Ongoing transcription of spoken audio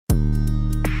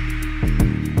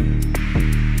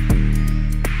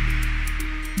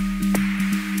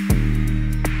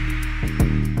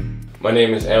My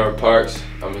name is Aaron Parks.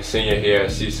 I'm a senior here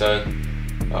at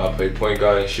CSUN. I play point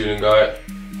guard and shooting guard.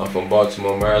 I'm from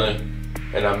Baltimore, Maryland,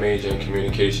 and I major in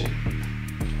communication.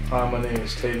 Hi, my name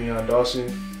is Tavion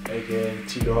Dawson, aka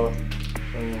T-Dog.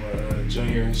 I'm a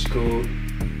junior in school,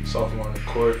 sophomore on the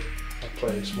court. I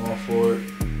play small forward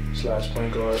 /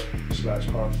 point guard /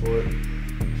 power forward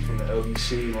from the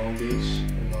LBC, Long Beach,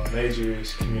 and my major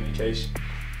is communication.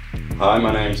 Hi,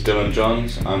 my name is Dylan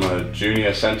Johns. I'm a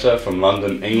junior centre from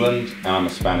London, England, and I'm a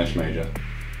Spanish major.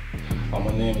 My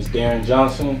name is Darren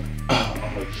Johnson.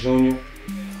 I'm a junior.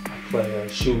 I play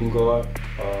shooting guard.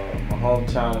 My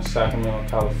hometown is Sacramento,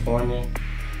 California.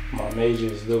 My major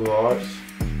is liberal arts.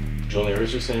 Julian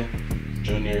Richardson,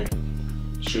 junior,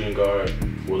 shooting guard,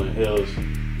 Woodland Hills,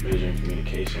 major in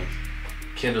communications.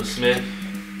 Kendall Smith,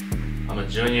 I'm a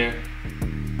junior.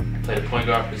 I play the point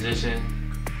guard position.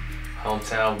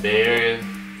 Hometown, Bay Area,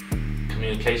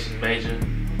 communications major.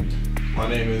 My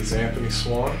name is Anthony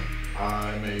Swan.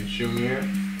 I'm a junior.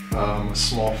 I'm a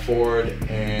small forward,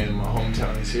 and my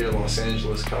hometown is here, Los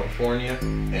Angeles, California,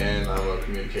 and I'm a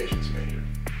communications major.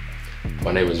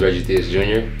 My name is Reggie Diaz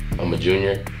Jr. I'm a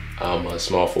junior. I'm a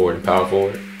small forward and power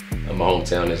forward. And my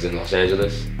hometown is in Los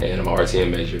Angeles, and I'm an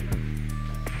RTM major.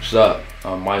 What's up?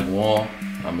 I'm Mike Wong.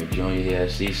 I'm a junior here at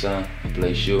CSUN. I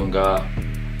play shooting guard.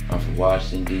 I'm from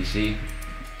Washington, D.C.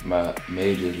 My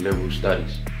major is liberal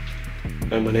studies.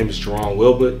 And my name is Jerron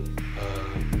Wilbert.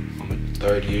 I'm a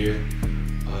third year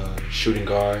shooting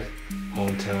guard,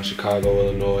 hometown Chicago,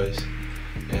 Illinois,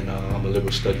 and I'm a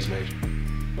liberal studies major.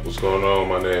 What's going on?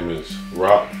 My name is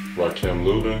Rakim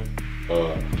Lubin.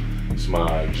 It's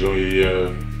my junior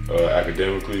year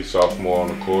academically, sophomore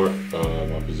on the court.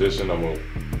 My position, I'm a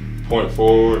point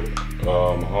forward.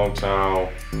 My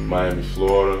hometown, Miami,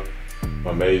 Florida.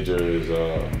 My major is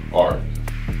art.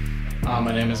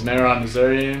 My name is Mehran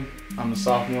Nazarian. I'm a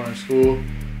sophomore in school.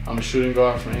 I'm a shooting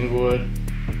guard from Inglewood.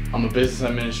 I'm a business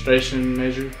administration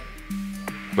major.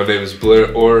 My name is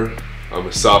Blair Orr. I'm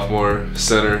a sophomore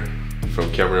center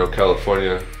from Camarillo,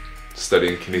 California,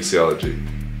 studying kinesiology.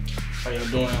 How y'all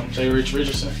doing? I'm Jay Rich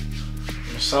Richardson.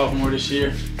 I'm a sophomore this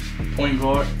year, point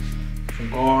guard from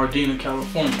Gardena,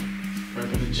 California.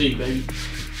 Repping the G, baby.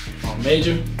 My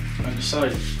major,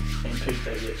 undecided. Ain't picked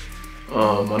that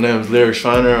yet. My name is Lyric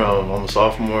Shiner. I'm a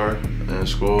sophomore in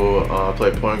school. I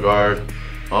play point guard.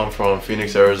 I'm from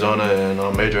Phoenix, Arizona, and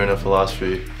I'm majoring in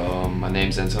philosophy. My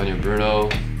name's Antonio Bruno.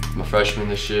 I'm a freshman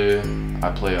this year.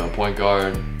 I play point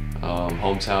guard.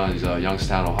 Hometown is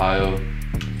Youngstown, Ohio.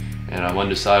 And I'm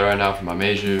undecided right now for my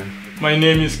major. My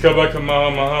name is Kabaka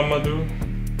Mahamadou.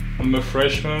 I'm a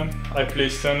freshman. I play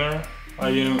center.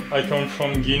 I come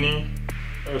from Guinea,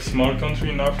 a small country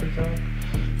in Africa.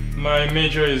 My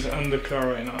major is undeclared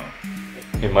right now.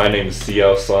 Hey, my name is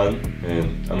CSUN,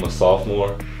 and I'm a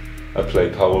sophomore. I play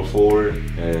power forward,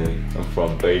 and I'm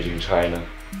from Beijing, China.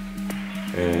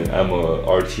 And I'm a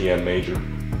RTM major.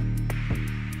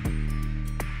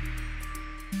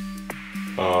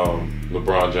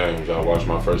 LeBron James. I watched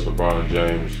my first LeBron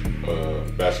James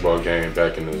basketball game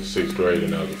back in the 6th grade,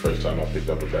 and that was the first time I picked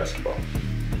up a basketball.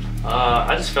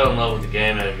 I just fell in love with the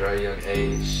game at a very young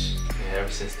age, and ever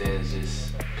since then it's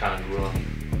just kind of grew on.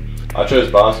 I chose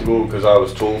basketball because I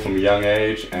was tall from a young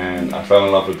age, and I fell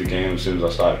in love with the game as soon as I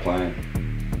started playing.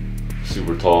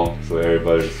 Super tall, so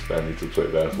everybody expected me to play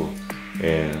basketball.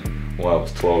 And when I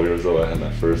was 12 years old, I had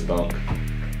my first dunk,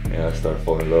 and I started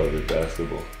falling in love with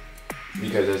basketball.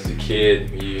 Because as a kid,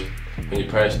 when your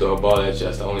parents throw a ball at you,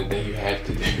 that's the only thing you have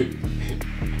to do.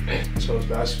 I chose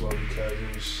basketball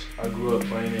because I grew up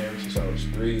playing there since I was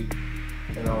 3,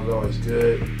 and I was always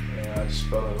good, and I just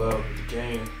fell in love with the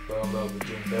game, fell in love with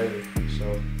getting better,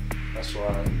 so that's why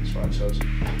I chose it.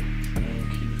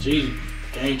 Keep it G.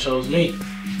 The game chose me.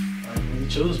 I didn't really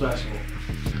choose basketball.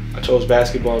 I chose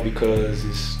basketball because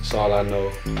it's all I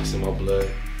know. It's in my blood.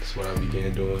 It's what I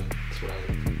began doing.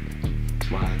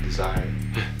 It's my desire.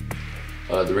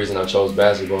 The reason I chose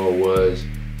basketball was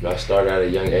I started at a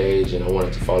young age and I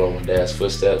wanted to follow my dad's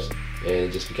footsteps, and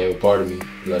it just became a part of me.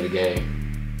 I love the game.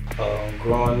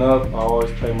 Growing up, I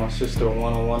always played my sister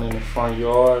one-on-one in the front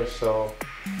yard, so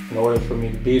in order for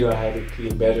me to beat her, I had to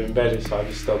get better and better, so I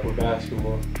just stuck with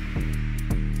basketball.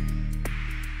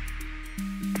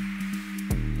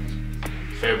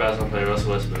 Favorite basketball player,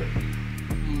 Russell Westbrook?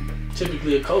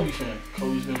 Typically a Kobe fan.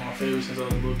 Kobe's been my favorite since I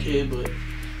was a little kid, but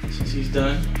since he's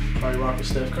done, probably rock with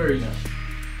Steph Curry now.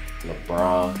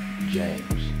 LeBron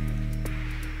James.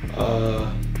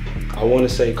 I want to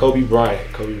say Kobe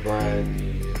Bryant. Kobe Bryant,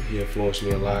 he influenced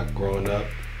me a lot growing up.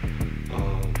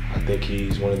 I think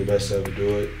he's one of the best to ever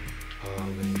do it.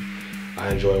 And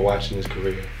I enjoy watching his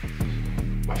career.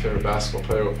 My favorite basketball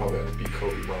player would probably have to be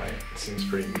Kobe Bryant. It seems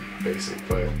pretty basic,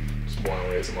 but I was born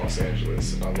and raised in Los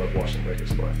Angeles, and I love watching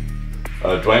Lakers play.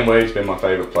 Dwayne Wade's been my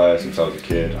favourite player since I was a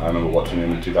kid. I remember watching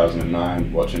him in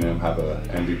 2009, watching him have an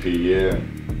MVP year,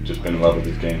 and just been in love with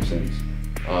his game since.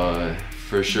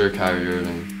 For sure, Kyrie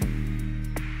Irving.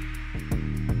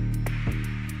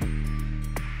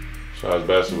 Besides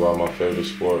basketball, my favorite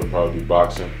sport would probably be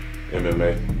boxing,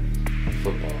 MMA.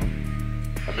 Football.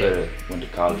 I could have went to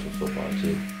college for football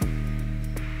too.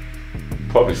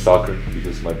 Probably soccer,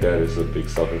 because my dad is a big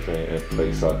soccer fan and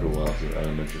played soccer when I was in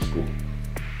elementary school.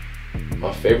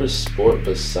 My favorite sport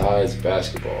besides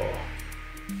basketball.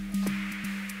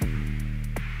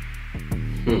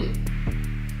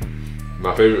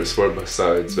 My favorite sport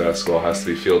besides basketball has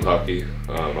to be field hockey.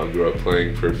 I grew up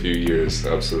playing for a few years.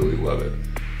 Absolutely love it.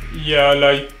 Yeah,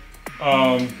 like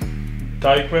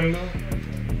taekwondo.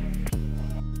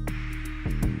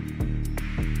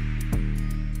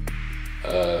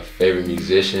 Favorite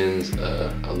musicians,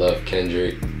 I love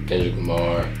Kendrick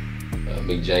Lamar.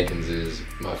 Mick Jenkins is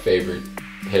my favorite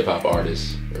hip hop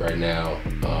artist right now.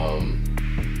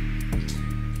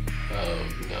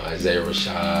 Isaiah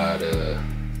Rashad,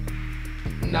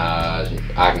 Nas.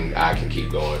 I can keep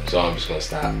going, so I'm just gonna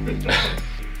stop.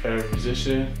 Favorite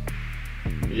musician?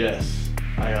 Yes,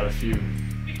 I got a few.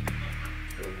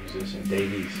 Favorite musician,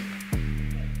 Davies.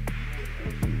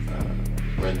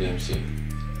 Run DMC.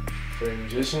 Favorite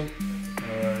musician?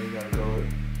 You gotta go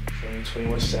with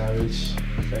 21 Savage,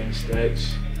 Famous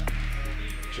Dex,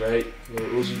 Drake, Lil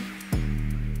Uzi.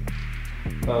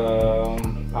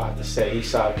 I have to say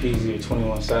Eastside Peasy or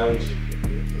 21 Savage.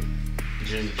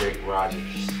 Drizzy Drake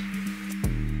Rogers.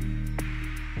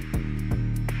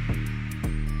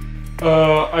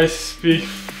 I speak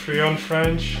fluent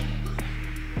French.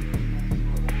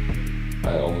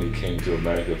 I only came to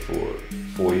America for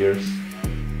 4 years.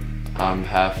 I'm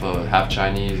half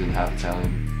Chinese and half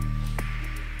Italian.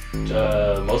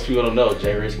 Most people don't know,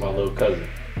 Jay Rich, my little cousin.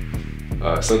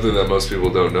 Something that most people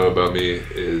don't know about me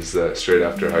is that straight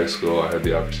after high school, I had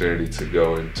the opportunity to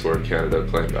go and tour Canada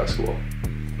playing basketball.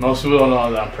 Most people don't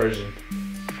know that I'm Persian.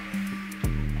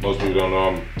 Most people don't know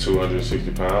I'm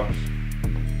 260 pounds.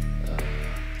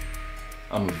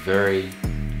 I'm a very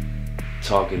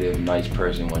talkative, nice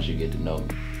person once you get to know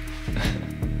me.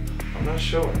 I'm not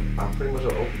sure. I'm pretty much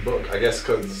an open book. I guess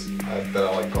because I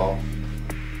like golf.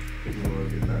 People don't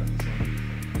really get that.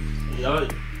 So. Y'all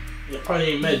probably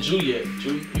ain't met Drew yet.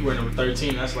 Drew, you were number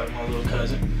 13. That's like my little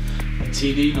cousin. And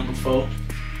TD, number 4.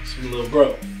 It's my little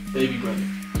bro, baby brother.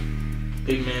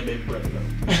 Big man, baby brother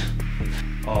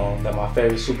though. That my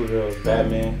favorite superhero is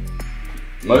Batman.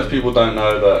 Most people don't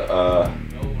know that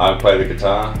I play the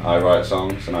guitar, I write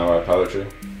songs, and I write poetry.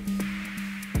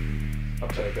 I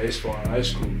played baseball in high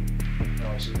school.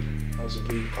 I was a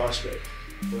lead prospect,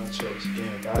 but I chose the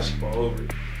game of basketball over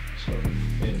it. So,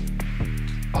 yeah.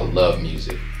 I love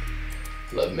music.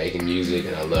 I love making music,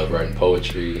 and I love writing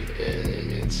poetry,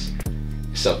 and it's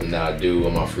something that I do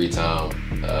on my free time.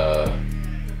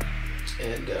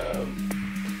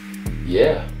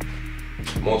 Yeah.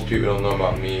 Most people don't know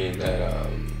about me that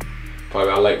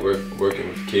probably I like working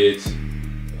with kids,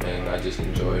 and I just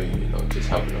enjoy, just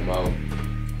helping them out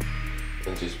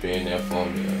and just being there for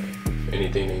them. For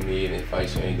anything they need,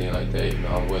 advice or anything like that,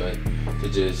 I'm willing to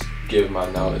just give my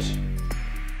knowledge.